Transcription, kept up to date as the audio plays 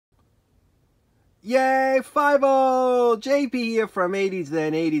Yay, 5-0! JP here from 80s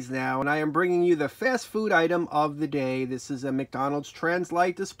then 80s now, and I am bringing you the fast food item of the day. This is a McDonald's Trans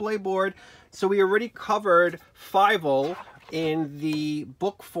Light display board. So we already covered 5-0 in the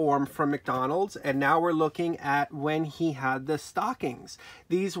book form from McDonald's, and now we're looking at when he had the stockings.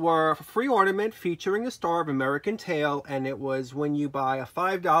 These were a free ornament featuring the Star of American Tail, and it was when you buy a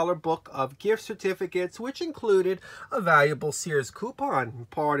 $5 book of gift certificates, which included a valuable Sears coupon.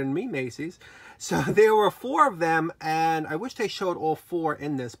 Pardon me, Macy's. So there were 4 of them, and I wish they showed all 4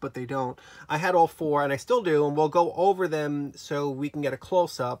 in this, but they don't. I had all 4, and I still do, and we'll go over them so we can get a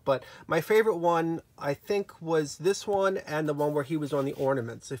close-up. But my favorite one, I think, was this one and the one where he was on the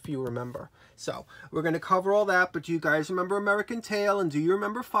ornaments, if you remember. So we're going to cover all that, but do you guys remember American Tail, and do you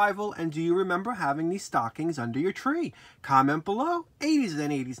remember 5-0, and do you remember having these stockings under your tree? Comment below. 80s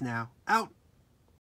then 80s now. Out.